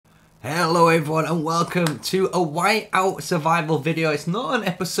Hello everyone and welcome to a Whitout survival video. It's not an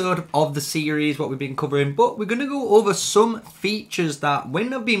episode of the series what we've been covering, but we're going to go over some features that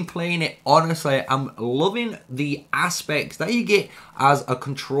when I've been playing it, honestly, I'm loving the aspects that you get as a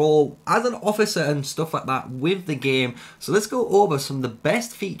control, as an officer and stuff like that with the game. So let's go over some of the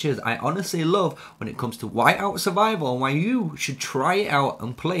best features I honestly love when it comes to Whitout survival and why you should try it out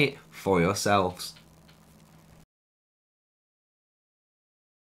and play it for yourselves.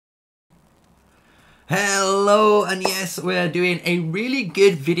 Hello, and yes, we're doing a really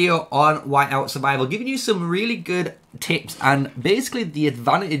good video on Whitout Survival, giving you some really good tips and basically the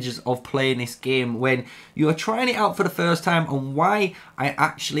advantages of playing this game when you're trying it out for the first time and why I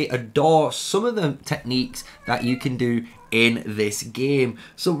actually adore some of the techniques that you can do in this game.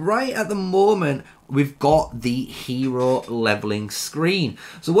 So right at the moment, we've got the hero leveling screen.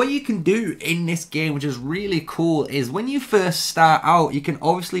 So what you can do in this game, which is really cool, is when you first start out, you can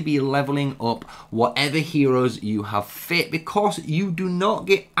obviously be leveling up whatever heroes you have fit because you do not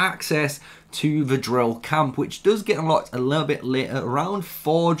get access to the drill camp, which does get unlocked a little bit later, around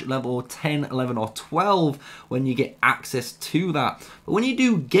Forge level 10, 11 or 12 when you get access to that. But when you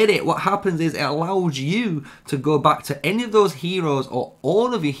do get it, what happens is it allows you to go back to any of those heroes or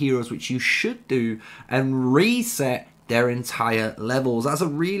all of your heroes, which you should do, and reset their entire levels. That's a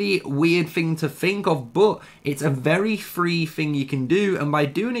really weird thing to think of, but it's a very free thing you can do, and by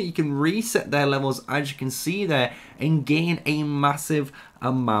doing it you can reset their levels, as you can see there, and gain a massive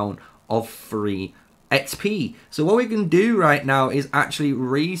amount of free XP. So what we can do right now is actually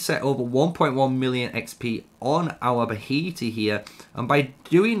reset over 1.1 million XP on our Whitout here, and by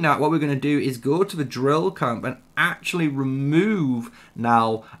doing that what we're going to do is go to the drill camp and actually remove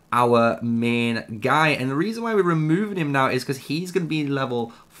now our main guy. And the reason why we're removing him now is because he's going to be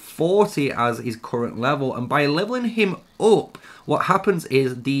level 40 as his current level, and by leveling him up, what happens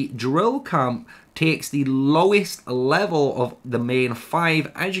is the drill camp takes the lowest level of the main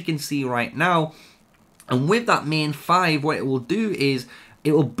 5, as you can see right now. And with that main 5, what it will do is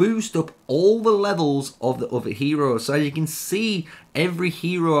it will boost up all the levels of the other heroes. So as you can see, every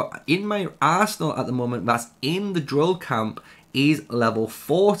hero in my arsenal at the moment that's in the drill camp is level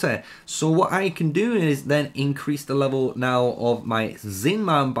 40. So what I can do is then increase the level now of my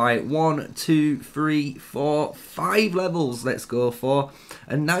Zinman by 1, 2, 3, 4, 5 levels. Let's go for.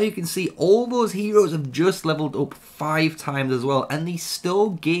 And now you can see all those heroes have just leveled up 5 times as well, and they still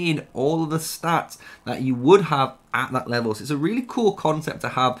gain all of the stats that you would have at that level. So it's a really cool concept to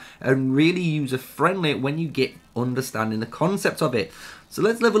have and really user friendly when you get understanding the concept of it. So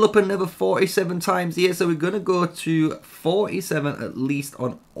let's level up another 47 times here. So we're going to go to 47 at least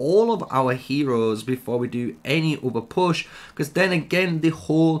on all of our heroes before we do any other push, because then again the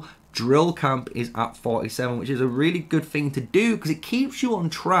whole drill camp is at 47, which is a really good thing to do because it keeps you on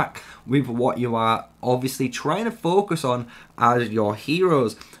track with what you are obviously trying to focus on as your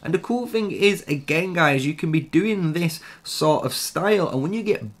heroes. And the cool thing is, again guys, you can be doing this sort of style, and when you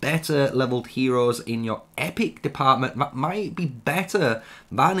get better leveled heroes in your epic department that might be better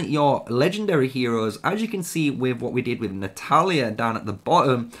than your legendary heroes, as you can see with what we did with Natalia down at the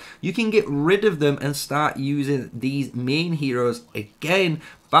bottom, you can get rid of them and start using these main heroes again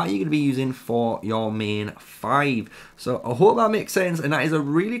that you're going to be using for your main 5. So I hope that makes sense, and that is a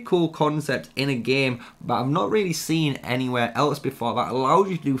really cool concept in a game that I've not really seen anywhere else before, that allows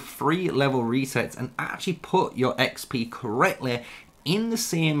you to do free level resets and actually put your XP correctly in the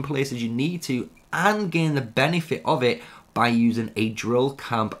same places you need to and gain the benefit of it by using a drill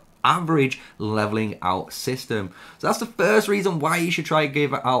camp average leveling out system. So that's the first reason why you should try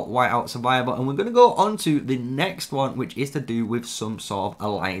give it out Whitout Survival, and we're going to go on to the next one, which is to do with some sort of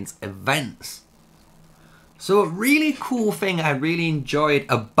alliance events. So a really cool thing I really enjoyed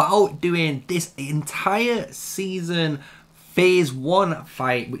about doing this entire season phase 1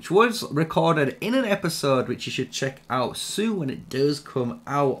 fight, which was recorded in an episode which you should check out soon when it does come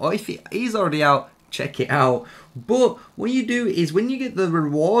out, or if it is already out, check it out. But what you do is when you get the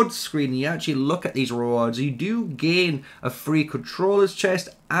rewards screen and you actually look at these rewards, you do gain a free controller's chest,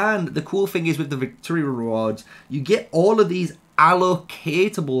 and the cool thing is with the victory rewards, you get all of these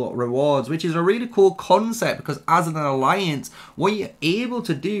allocatable rewards, which is a really cool concept because as an alliance, what you're able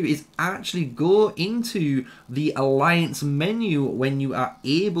to do is actually go into the alliance menu when you are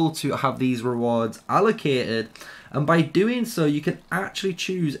able to have these rewards allocated, and by doing so you can actually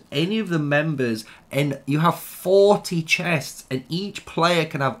choose any of the members and you have 40 chests, and each player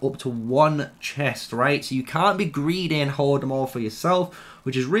can have up to 1 chest, right? So you can't be greedy and hoard them all for yourself,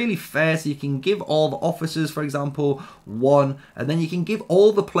 which is really fair. So you can give all the officers, for example, 1, and then you can give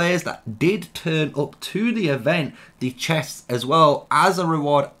all the players that did turn up to the event the chests as well, as a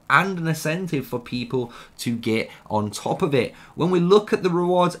reward and an incentive for people to get on top of it. When we look at the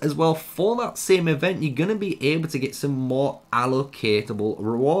rewards as well for that same event, you're going to be able to get some more allocatable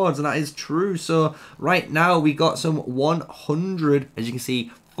rewards, and that is true. So right now we got some 100, as you can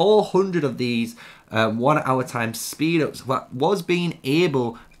see, 400 of these 1 hour time speed ups that was being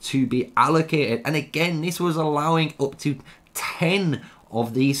able to be allocated. And again, this was allowing up to 10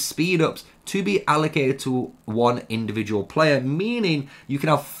 of these speed ups to be allocated to 1 individual player, meaning you can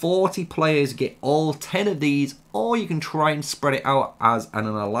have 40 players get all 10 of these, or you can try and spread it out as an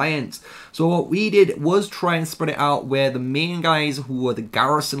alliance. So what we did was try and spread it out where the main guys who were the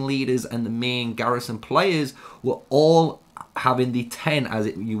garrison leaders and the main garrison players were all having the 10, as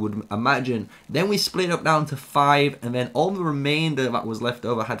you would imagine. Then we split it up down to 5, and then all the remainder that was left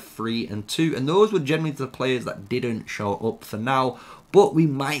over had 3 and 2, and those were generally the players that didn't show up for now. But we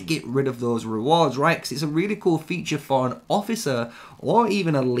might get rid of those rewards, right? Because it's a really cool feature for an officer or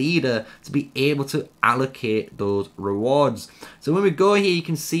even a leader to be able to allocate those rewards. So when we go here, you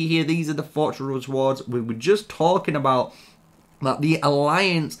can see here, these are the fortress rewards we were just talking about, that the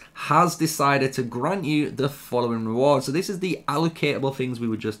Alliance has decided to grant you the following rewards. So this is the allocatable things we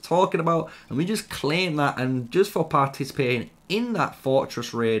were just talking about, and we just claim that, and just for participating in that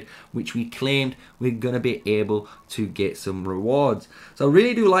fortress raid, which we claimed, we're going to be able to get some rewards. So I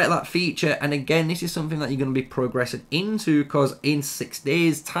really do like that feature, and again, this is something that you're going to be progressing into, because in 6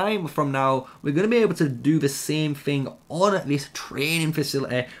 days time from now, we're going to be able to do the same thing on this training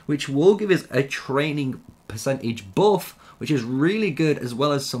facility, which will give us a training percentage buff, which is really good, as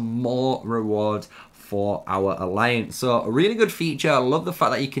well as some more rewards for our alliance. So a really good feature. I love the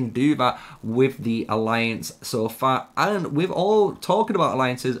fact that you can do that with the alliance so far. And with all talking about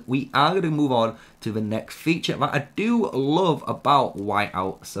alliances, we are going to move on to the next feature that I do love about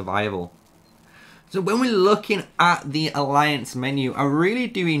Whitout Survival. So when we're looking at the alliance menu, I really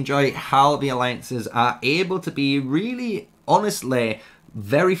do enjoy how the alliances are able to be really, honestly,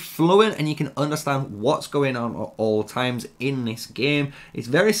 very fluent, and you can understand what's going on at all times in this game. It's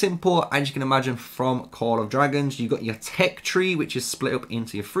very simple, as you can imagine from Call of Dragons. You've got your tech tree, which is split up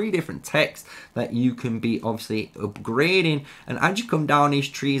into your 3 different techs that you can be obviously upgrading, and as you come down these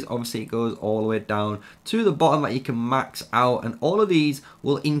trees, obviously it goes all the way down to the bottom that you can max out, and all of these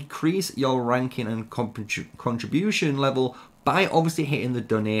will increase your ranking and contribution level by obviously hitting the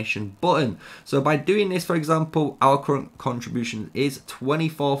donation button. So by doing this, for example, our current contribution is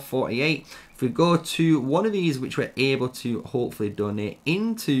 24.48. If we go to one of these, which we're able to hopefully donate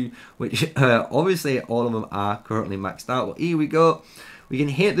into, which obviously all of them are currently maxed out, but here we go. We can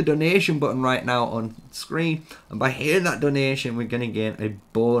hit the donation button right now on screen, and by hitting that donation, we're going to gain a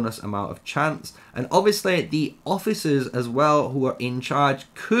bonus amount of chance. And obviously the officers as well who are in charge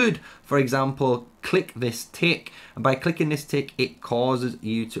could, for example, click this tick, and by clicking this tick, it causes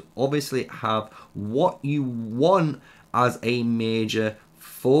you to obviously have what you want as a major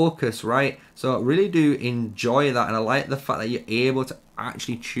focus, right? So I really do enjoy that, and I like the fact that you're able to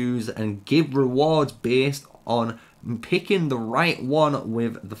actually choose and give rewards based on picking the right one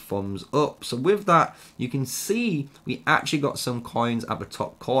with the thumbs up. So with that, you can see we actually got some coins at the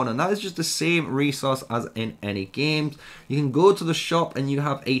top corner, and that is just the same resource as in any games. You can go to the shop and you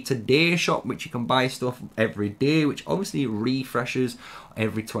have a today shop, which you can buy stuff every day, which obviously refreshes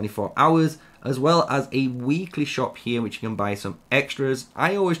every 24 hours, as well as a weekly shop here, which you can buy some extras.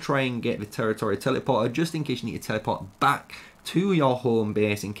 I always try and get the territory teleporter just in case you need to teleport back to your home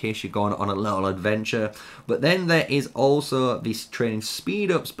base in case you're going on a little adventure. But then there is also these training speed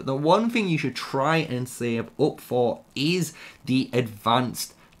ups, but the one thing you should try and save up for is the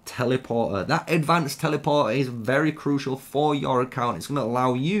advanced teleporter. That advanced teleporter is very crucial for your account. It's going to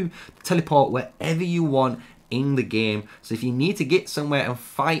allow you to teleport wherever you want in the game. So if you need to get somewhere and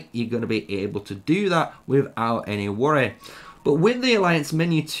fight, you're going to be able to do that without any worry. But with the Alliance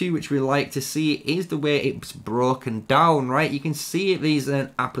menu too, which we like to see, is the way it's broken down, right? You can see there's an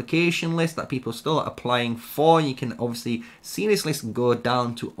application list that people still are applying for. You can obviously see this list go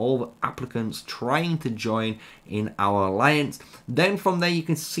down to all the applicants trying to join in our Alliance. Then from there, you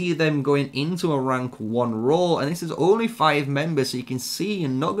can see them going into a rank 1 role, and this is only 5 members, so you can see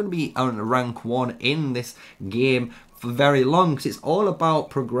you're not going to be on rank 1 in this game for very long, because it's all about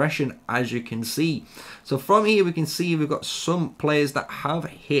progression, as you can see. So from here we can see we've got some players that have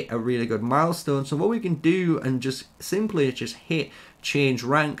hit a really good milestone. So what we can do and just simply just hit change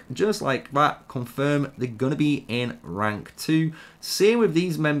rank, just like that, confirm they're going to be in rank 2. Same with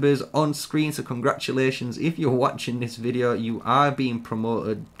these members on screen, so congratulations if you're watching this video, you are being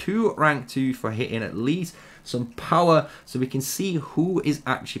promoted to rank 2 for hitting at least some power, so we can see who is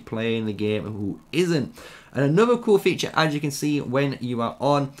actually playing the game and who isn't. And another cool feature, as you can see when you are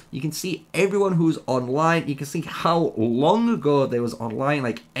on, you can see everyone who's online. You can see how long ago they was online,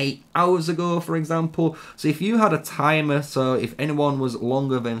 like 8 hours ago, for example. So if you had a timer, so if anyone was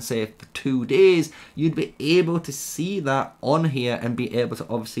longer than say for 2 days, you'd be able to see that on here and be able to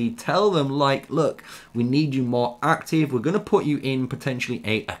obviously tell them like, look, we need you more active. We're going to put you in potentially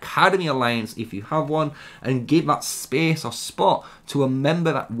a academy alliance if you have one, and give that space or spot to a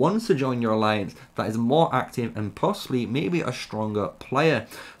member that wants to join your alliance that is more active and possibly maybe a stronger player.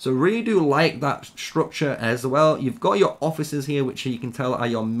 So really do like that structure as well. You've got your officers here, which you can tell are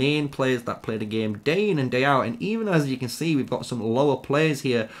your main players that play the game day in and day out. And even as you can see, we've got some lower players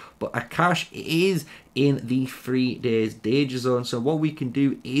here, but Akash is in the 3 days danger zone. So what we can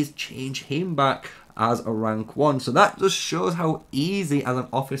do is change him back as a rank 1. So that just shows how easy as an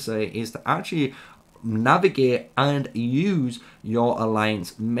officer it is to actually navigate and use your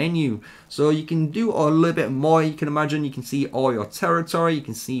alliance menu. So you can do a little bit more. You can imagine, you can see all your territory, you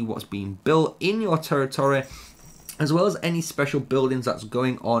can see what's being built in your territory, as well as any special buildings that's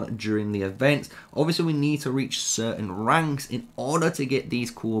going on during the events. Obviously we need to reach certain ranks in order to get these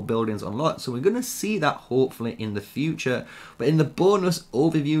cool buildings unlocked, so we're going to see that hopefully in the future. But in the bonus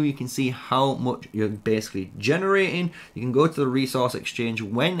overview, you can see how much you're basically generating. You can go to the resource exchange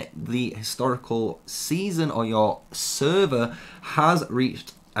when the historical season or your server has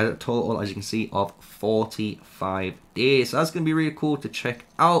reached a total, as you can see, of 45 days. So that's going to be really cool to check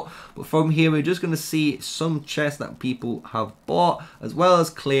out. But from here, we're just going to see some chests that people have bought, as well as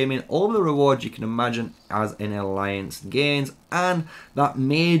claiming all the rewards you can imagine as an alliance gains, and that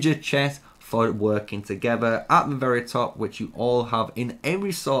major chest for working together at the very top, which you all have in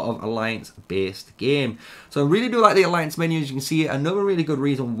every sort of alliance based game. So I really do like the alliance menu. As you can see, another really good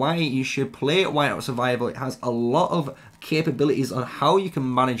reason why you should play Whitout Survival. It has a lot of capabilities on how you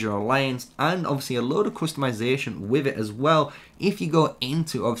can manage your alliance, and obviously a load of customization with it as well, if you go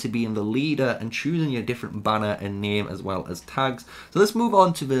into obviously being the leader and choosing your different banner and name as well as tags. So let's move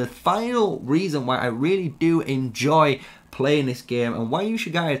on to the final reason why I really do enjoy playing this game, and why you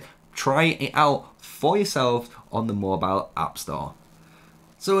should guys try it out for yourselves on the mobile app store.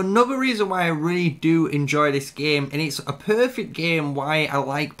 So another reason why I really do enjoy this game, and it's a perfect game why I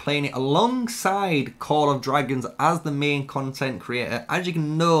like playing it alongside Call of Dragons as the main content creator, as you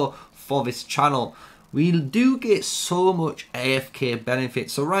can know for this channel. We do get so much AFK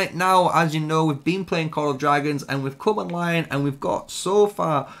benefits. So right now, as you know, we've been playing Call of Dragons and we've come online and we've got so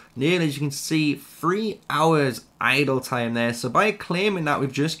far nearly, as you can see, 3 hours idle time there. So by claiming that,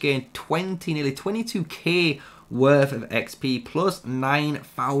 we've just gained nearly 22k worth of XP plus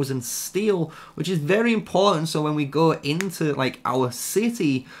 9,000 steel, which is very important. So when we go into like our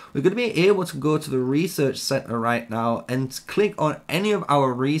city, we're going to be able to go to the research center right now and click on any of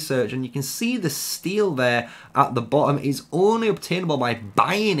our research, and you can see the steel there at the bottom is only obtainable by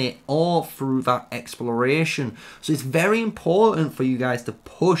buying it or through that exploration. So it's very important for you guys to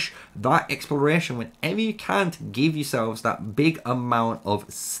push that exploration whenever you can to give yourselves that big amount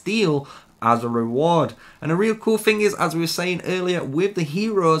of steel as a reward. And a real cool thing is, as we were saying earlier, with the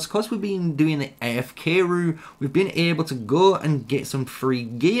heroes, because we've been doing the AFK route, we've been able to go and get some free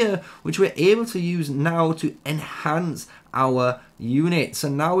gear, which we're able to use now to enhance our unit. So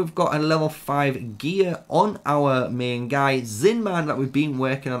now we've got a level 5 gear on our main guy, Zinman, that we've been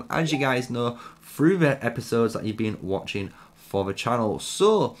working on, as you guys know, through the episodes that you've been watching for the channel.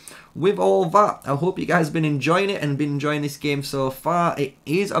 So with all that, I hope you guys have been enjoying it and been enjoying this game so far. It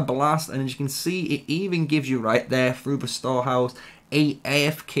is a blast, and as you can see, it even gives you right there through the storehouse a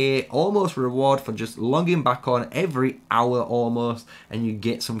AFK almost reward for just logging back on every hour almost, and you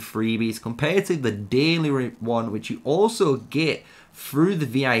get some freebies compared to the daily one, which you also get through the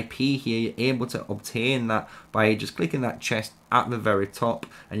VIP here. You're able to obtain that by just clicking that chest at the very top,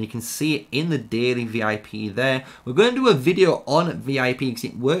 and you can see it in the daily VIP there. We're going to do a video on VIP because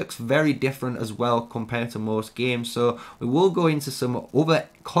it works very different as well compared to most games, so we will go into some other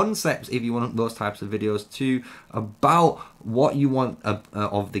concepts if you want those types of videos too, about what you want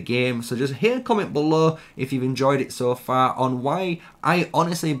of the game. So just hit a comment below if you've enjoyed it so far on why I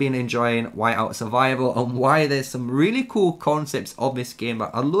honestly been enjoying Whitout Survival, and why there's some really cool concepts of this game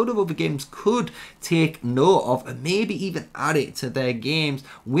that a lot of other games could take note of and maybe even add it to their games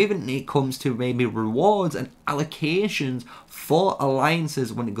when it comes to maybe rewards and allocations for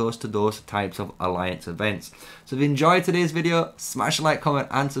alliances when it goes to those types of alliance events. So if you enjoyed today's video, smash a like, comment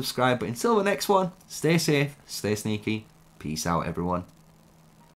and subscribe. But until the next one, stay safe, stay sneaky. Peace out, everyone.